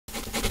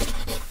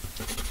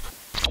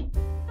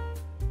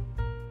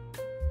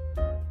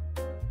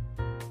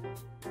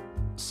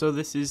So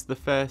this is the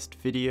first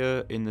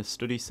video in the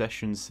study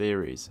session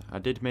series. I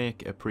did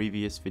make a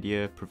previous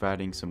video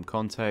providing some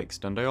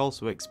context, and I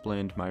also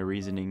explained my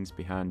reasonings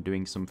behind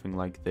doing something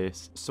like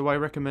this, so I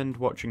recommend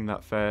watching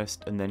that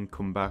first and then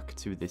come back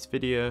to this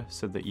video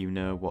so that you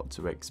know what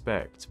to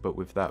expect. But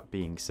with that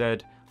being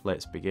said,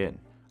 let's begin.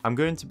 I'm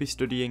going to be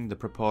studying the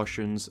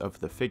proportions of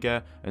the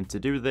figure, and to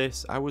do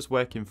this I was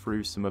working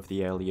through some of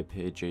the earlier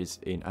pages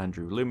in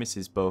Andrew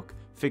Loomis's book,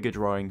 Figure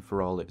Drawing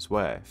for All It's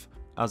Worth.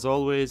 As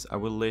always, I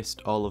will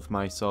list all of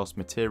my source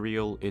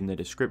material in the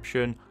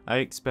description. I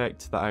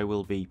expect that I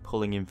will be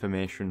pulling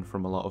information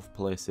from a lot of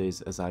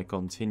places as I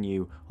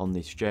continue on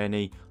this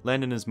journey,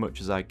 learning as much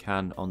as I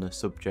can on the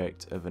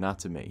subject of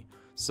anatomy.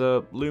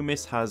 So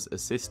Loomis has a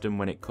system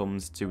when it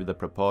comes to the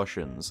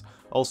proportions.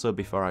 Also,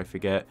 before I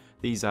forget,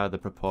 these are the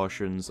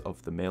proportions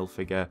of the male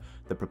figure.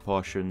 The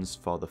proportions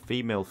for the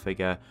female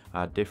figure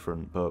are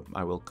different, but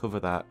I will cover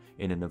that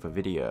in another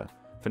video.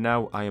 For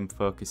now, I am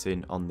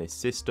focusing on this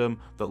system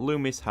that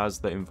Loomis has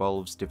that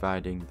involves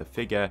dividing the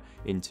figure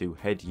into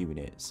head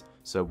units.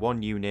 So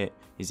 1 unit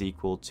is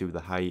equal to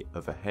the height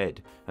of a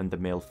head, and the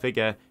male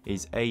figure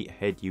is 8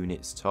 head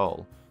units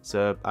tall.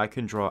 So I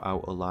can draw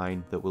out a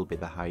line that will be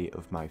the height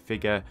of my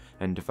figure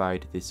and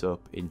divide this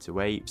up into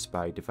 8s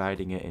by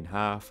dividing it in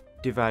half,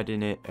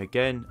 dividing it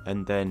again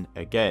and then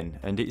again,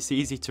 and it's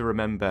easy to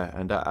remember.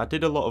 And I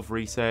did a lot of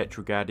research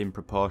regarding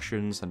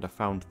proportions, and I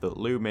found that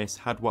Loomis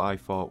had what I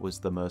thought was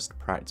the most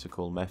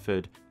practical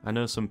method. I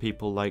know some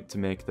people like to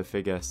make the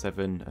figure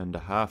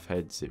 7.5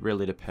 heads. It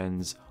really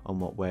depends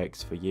on what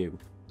works for you.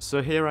 So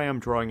here I am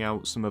drawing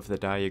out some of the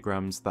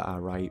diagrams that I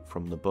write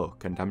from the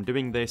book, and I'm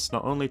doing this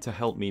not only to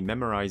help me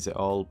memorize it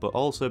all, but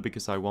also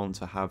because I want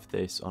to have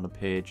this on a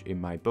page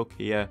in my book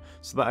here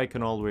so that I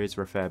can always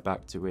refer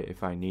back to it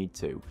if I need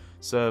to.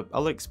 So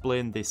I'll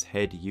explain this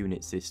head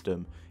unit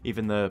system,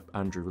 even though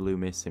Andrew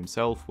Loomis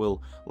himself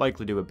will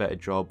likely do a better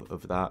job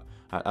of that.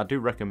 I do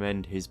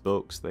recommend his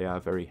books, they are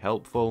very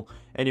helpful.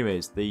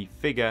 Anyways, the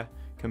figure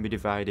can be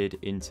divided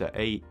into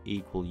 8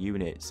 equal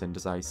units, and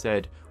as I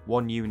said,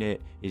 1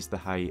 unit is the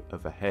height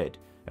of a head.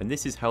 And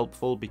this is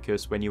helpful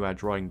because when you are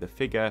drawing the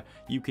figure,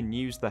 you can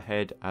use the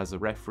head as a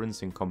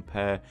reference and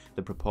compare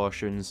the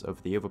proportions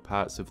of the other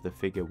parts of the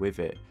figure with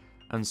it.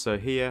 And so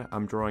here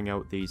I'm drawing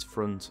out these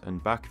front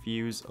and back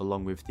views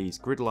along with these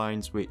grid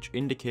lines which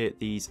indicate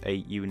these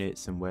 8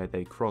 units and where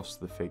they cross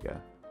the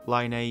figure.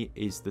 Line 8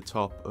 is the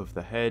top of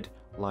the head,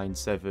 line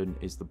 7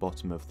 is the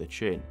bottom of the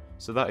chin.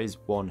 So that is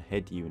 1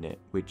 head unit,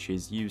 which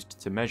is used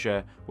to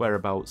measure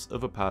whereabouts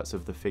other parts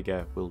of the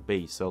figure will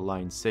be. So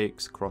line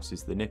 6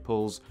 crosses the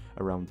nipples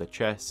around the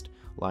chest,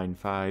 line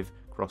 5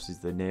 crosses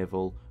the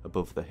navel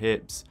above the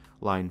hips,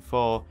 line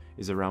 4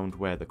 is around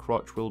where the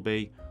crotch will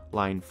be,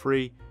 line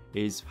 3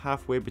 is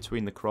halfway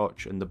between the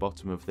crotch and the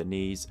bottom of the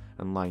knees,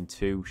 and line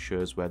 2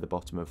 shows where the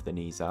bottom of the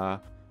knees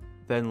are.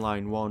 Then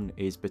line 1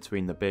 is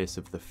between the base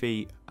of the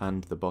feet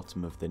and the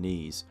bottom of the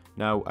knees.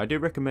 Now, I do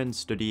recommend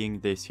studying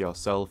this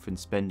yourself and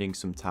spending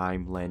some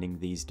time learning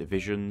these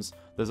divisions.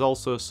 There's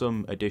also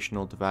some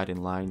additional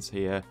dividing lines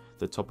here.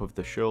 The top of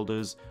the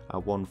shoulders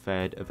are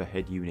 1/3 of a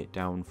head unit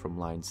down from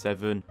line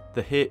 7.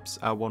 The hips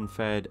are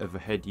 1/3 of a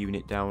head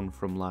unit down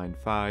from line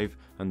 5.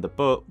 And the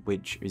butt,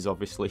 which is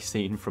obviously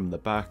seen from the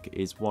back,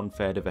 is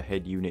 1/3 of a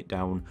head unit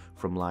down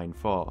from line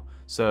 4.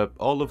 So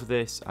all of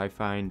this I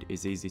find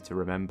is easy to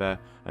remember,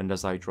 and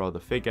as I draw the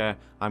figure,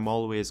 I'm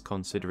always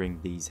considering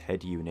these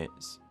head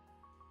units.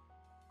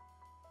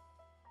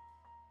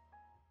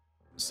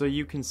 So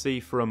you can see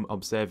from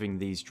observing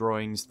these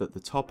drawings that the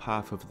top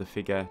half of the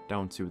figure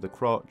down to the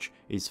crotch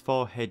is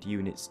 4 head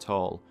units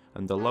tall,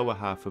 and the lower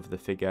half of the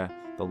figure,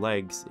 the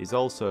legs, is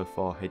also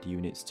 4 head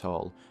units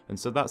tall, and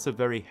so that's a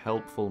very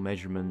helpful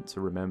measurement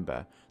to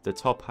remember. The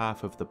top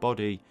half of the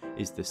body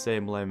is the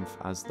same length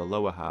as the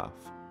lower half.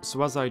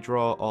 So as I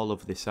draw all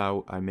of this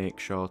out, I make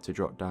sure to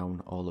jot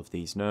down all of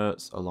these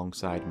notes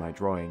alongside my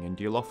drawing, and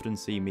you'll often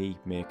see me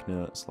make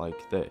notes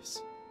like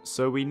this.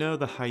 So we know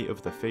the height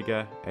of the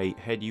figure, 8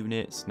 head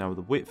units. Now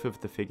the width of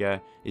the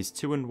figure is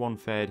 2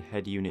 1/3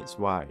 head units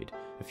wide.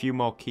 A few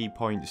more key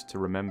points to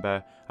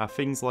remember are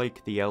things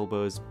like the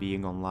elbows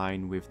being on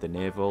line with the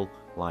navel,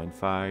 line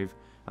 5,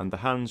 and the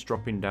hands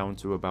dropping down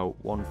to about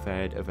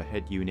 1/3 of a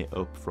head unit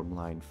up from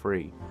line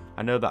 3.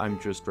 I know that I'm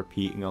just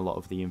repeating a lot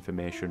of the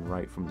information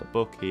right from the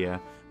book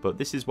here, but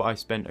this is what I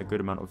spent a good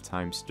amount of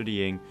time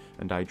studying,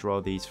 and I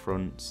draw these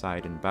front,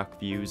 side and back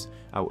views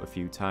out a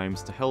few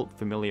times to help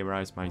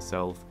familiarise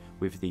myself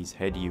with these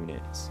head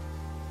units.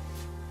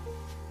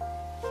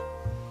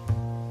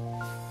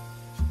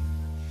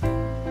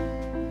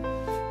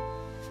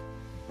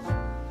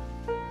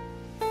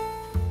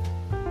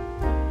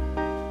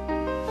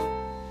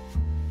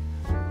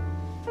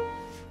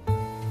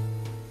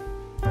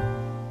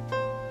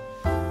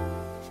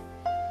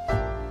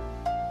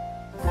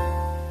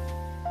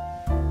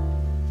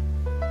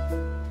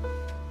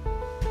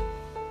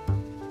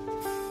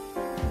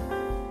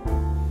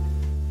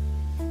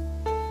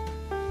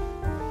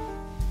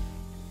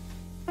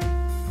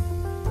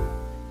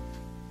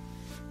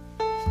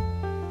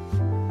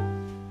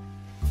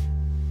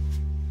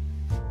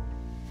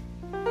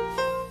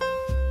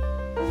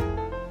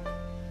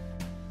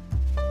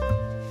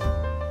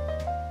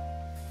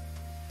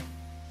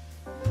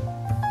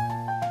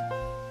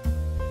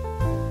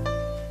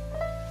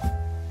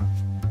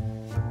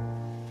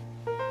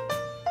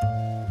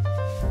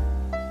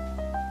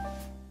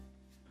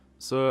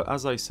 So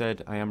as I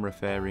said, I am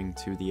referring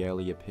to the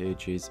earlier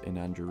pages in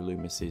Andrew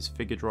Loomis's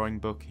figure drawing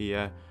book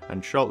here,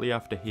 and shortly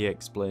after he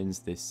explains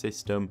this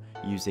system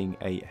using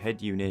 8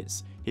 head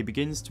units, he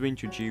begins to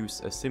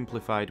introduce a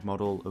simplified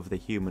model of the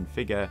human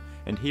figure,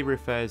 and he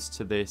refers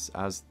to this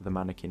as the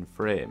mannequin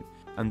frame.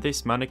 And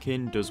this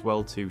mannequin does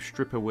well to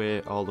strip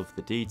away all of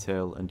the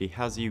detail, and he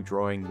has you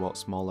drawing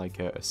what's more like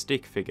a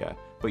stick figure,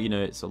 but you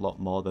know, it's a lot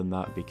more than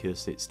that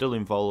because it still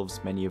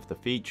involves many of the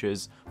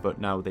features, but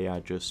now they are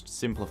just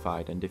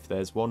simplified. And if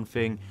there's one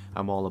thing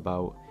I'm all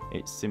about,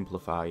 it's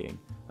simplifying.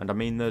 And I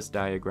mean, those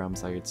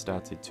diagrams I had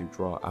started to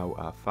draw out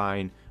are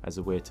fine as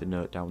a way to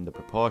note down the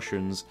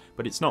proportions,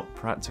 but it's not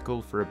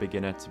practical for a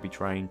beginner to be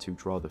trying to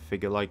draw the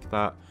figure like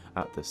that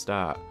at the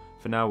start.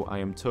 For now, I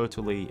am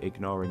totally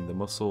ignoring the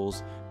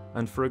muscles,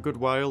 and for a good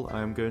while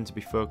I am going to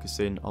be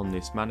focusing on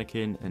this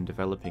mannequin and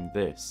developing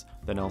this.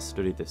 Then I'll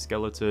study the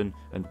skeleton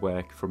and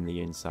work from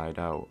the inside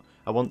out.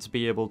 I want to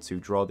be able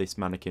to draw this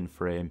mannequin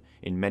frame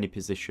in many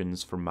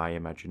positions from my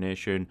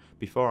imagination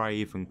before I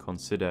even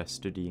consider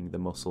studying the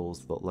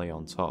muscles that lay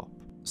on top.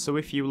 So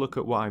if you look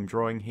at what I'm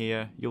drawing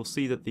here, you'll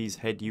see that these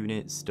head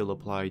units still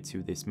apply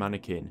to this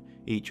mannequin.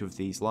 Each of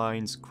these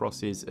lines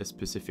crosses a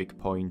specific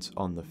point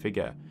on the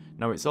figure.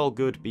 Now it's all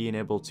good being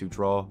able to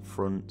draw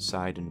front,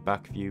 side and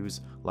back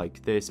views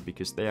like this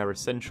because they are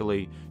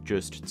essentially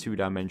just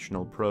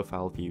two-dimensional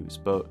profile views,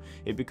 but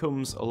it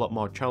becomes a lot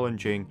more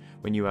challenging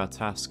when you are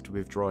tasked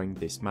with drawing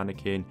this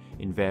mannequin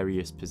in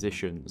various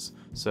positions.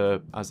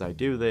 So as I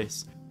do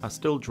this, I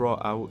still draw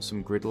out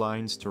some grid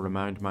lines to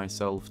remind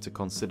myself to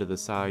consider the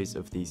size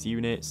of these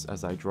units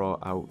as I draw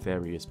out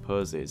various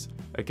poses.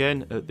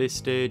 Again, at this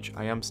stage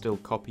I am still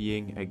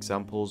copying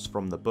examples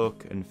from the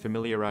book and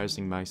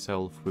familiarising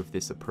myself with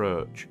this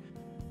approach.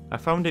 I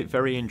found it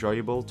very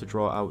enjoyable to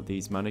draw out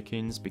these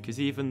mannequins because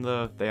even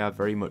though they are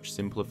very much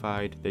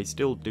simplified, they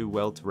still do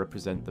well to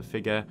represent the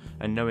figure,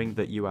 and knowing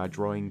that you are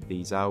drawing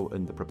these out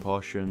and the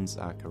proportions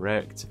are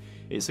correct,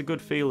 it's a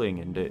good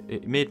feeling, and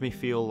it made me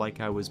feel like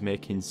I was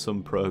making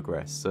some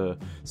progress. So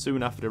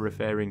soon after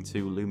referring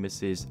to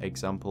Loomis's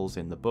examples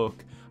in the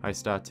book, I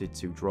started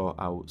to draw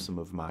out some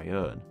of my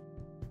own.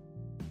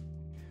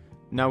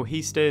 Now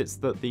he states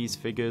that these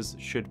figures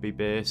should be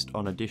based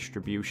on a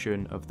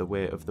distribution of the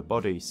weight of the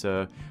body,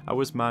 so I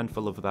was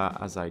mindful of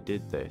that as I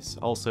did this.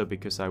 Also,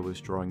 because I was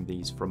drawing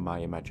these from my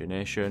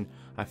imagination,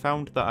 I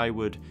found that I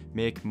would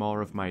make more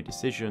of my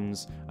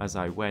decisions as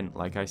I went.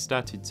 Like, I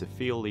started to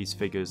feel these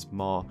figures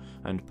more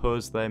and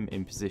pose them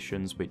in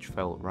positions which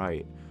felt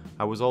right.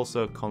 I was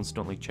also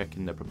constantly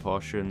checking the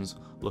proportions,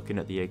 looking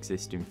at the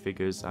existing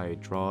figures I had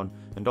drawn,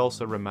 and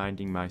also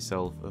reminding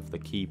myself of the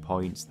key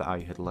points that I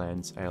had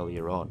learnt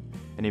earlier on.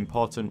 An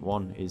important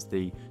one is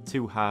the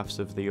two halves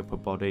of the upper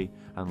body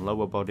and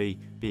lower body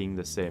being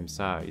the same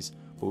size.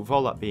 But with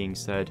all that being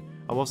said,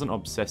 I wasn't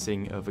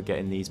obsessing over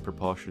getting these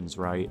proportions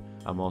right,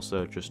 I'm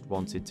also just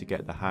wanted to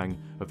get the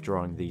hang of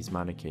drawing these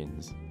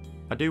mannequins.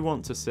 I do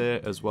want to say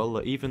as well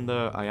that even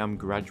though I am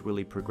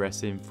gradually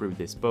progressing through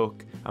this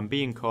book, I'm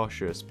being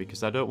cautious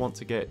because I don't want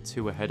to get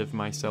too ahead of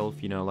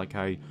myself, you know, like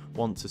I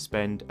want to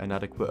spend an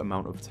adequate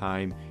amount of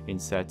time in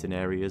certain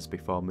areas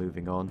before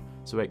moving on,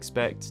 so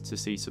expect to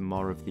see some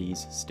more of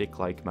these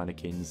stick-like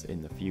mannequins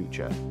in the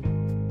future.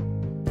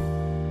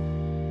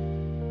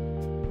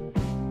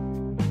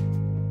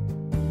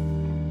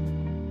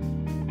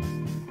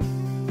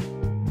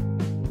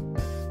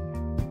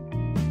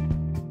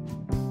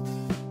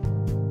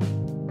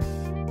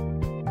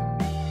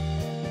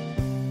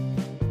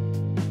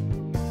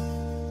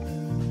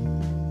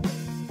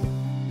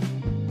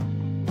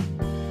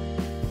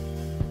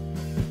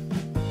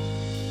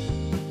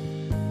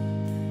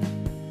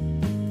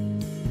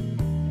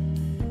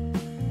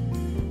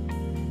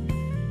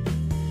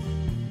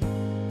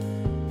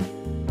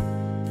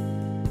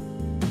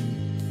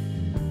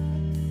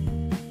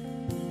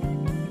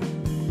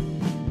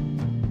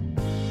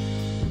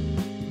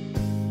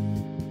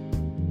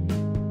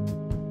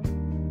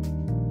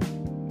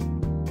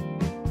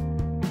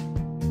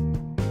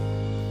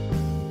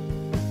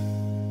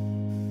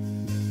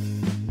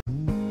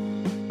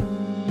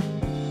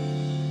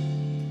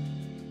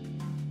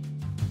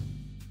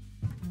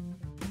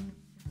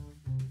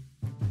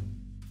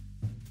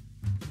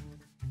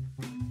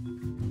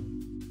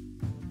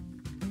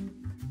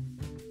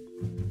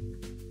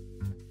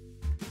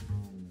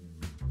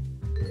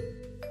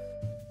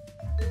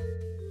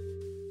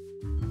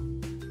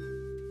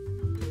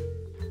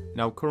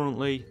 Now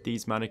currently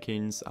these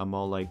mannequins are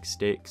more like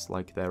sticks,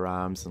 like their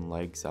arms and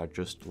legs are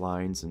just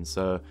lines, and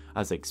so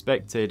as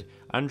expected,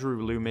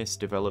 Andrew Loomis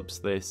develops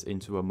this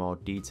into a more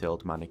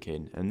detailed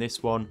mannequin, and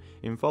this one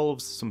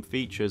involves some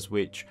features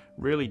which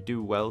really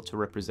do well to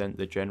represent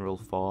the general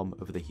form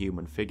of the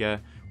human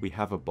figure. We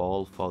have a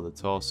ball for the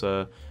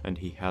torso, and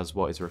he has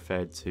what is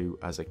referred to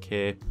as a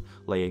cape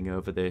laying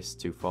over this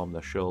to form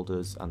the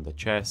shoulders and the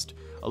chest,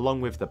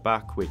 along with the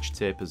back which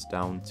tapers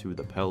down to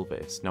the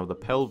pelvis. Now the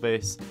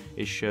pelvis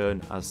is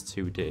shown as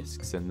two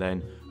discs, and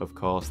then of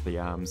course the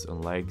arms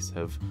and legs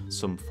have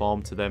some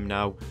form to them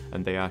now,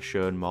 and they are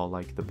shown more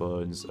like the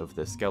bones of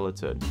the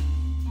skeleton.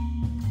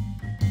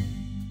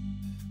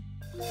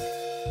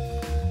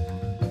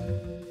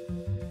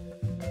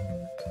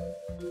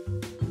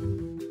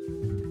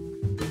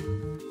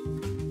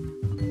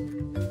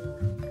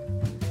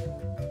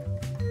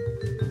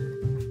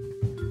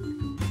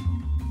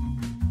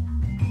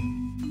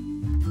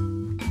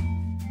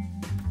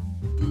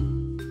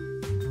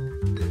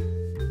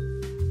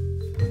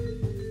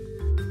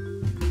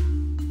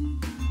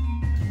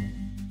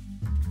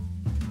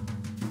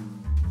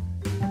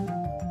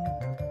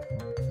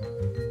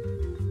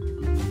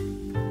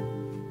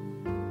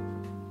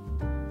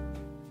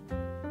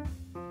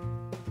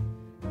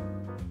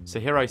 So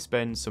here I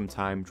spend some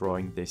time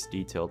drawing this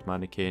detailed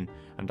mannequin,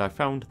 and I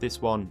found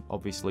this one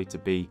obviously to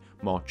be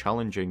more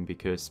challenging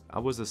because I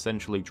was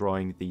essentially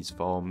drawing these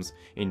forms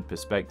in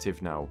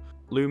perspective now.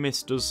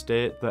 Loomis does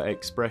state that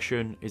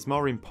expression is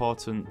more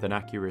important than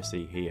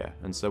accuracy here,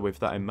 and so with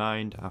that in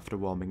mind, after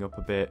warming up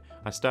a bit,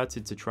 I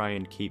started to try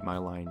and keep my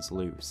lines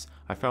loose.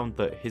 I found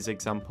that his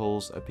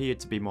examples appeared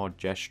to be more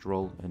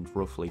gestural and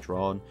roughly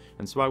drawn,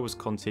 and so I was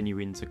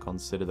continuing to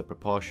consider the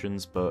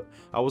proportions, but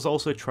I was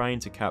also trying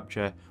to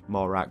capture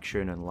more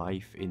action and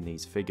life in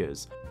these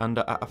figures. And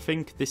I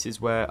think this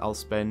is where I'll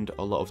spend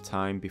a lot of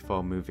time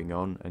before moving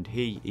on, and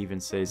he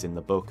even says in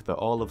the book that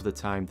all of the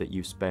time that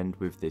you spend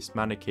with this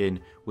mannequin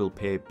will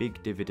pay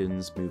big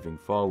dividends moving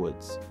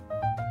forwards.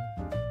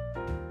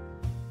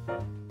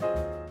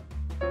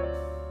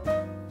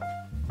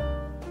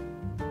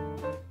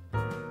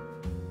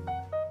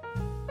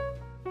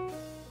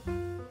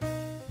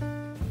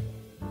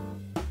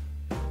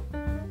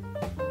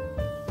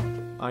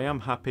 I am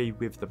happy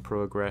with the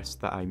progress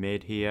that I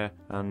made here,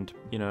 and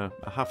I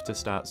have to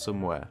start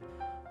somewhere.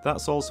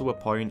 That's also a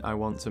point I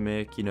want to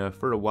make.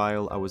 For a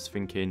while I was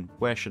thinking,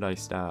 where should I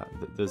start?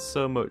 There's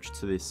so much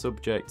to this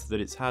subject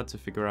that it's hard to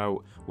figure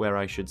out where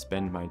I should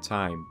spend my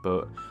time,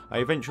 but I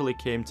eventually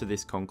came to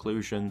this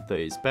conclusion that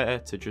it's better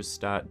to just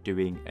start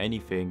doing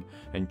anything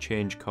and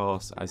change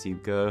course as you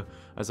go,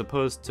 as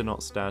opposed to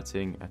not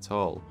starting at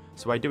all.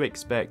 So I do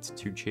expect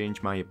to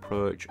change my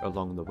approach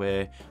along the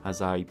way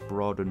as I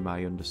broaden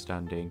my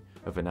understanding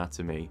of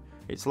anatomy.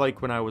 It's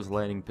like when I was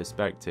learning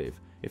perspective.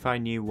 If I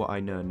knew what I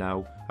know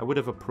now, I would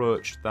have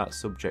approached that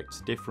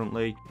subject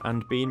differently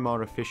and been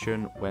more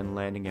efficient when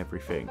learning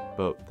everything.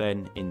 But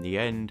then, in the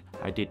end,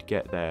 I did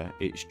get there.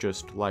 It's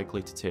just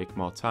likely to take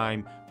more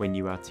time when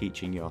you are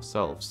teaching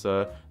yourself.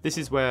 So this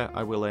is where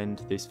I will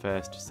end this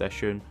first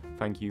session.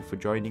 Thank you for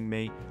joining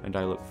me, and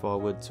I look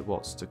forward to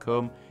what's to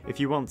come. If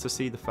you want to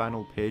see the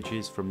final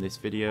pages from this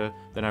video,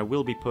 then I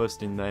will be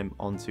posting them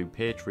onto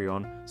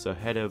Patreon, so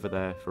head over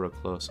there for a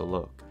closer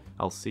look.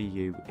 I'll see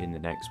you in the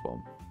next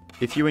one.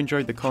 If you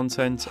enjoyed the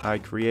content I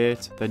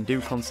create, then do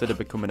consider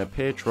becoming a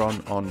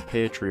patron on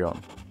Patreon.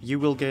 You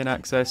will gain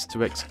access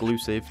to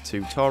exclusive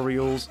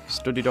tutorials,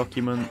 study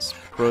documents,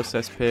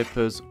 process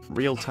papers,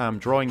 real-time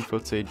drawing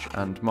footage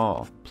and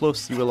more.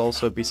 Plus you will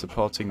also be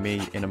supporting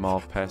me in a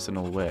more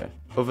personal way.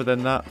 Other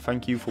than that,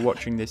 thank you for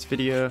watching this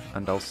video,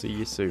 and I'll see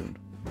you soon.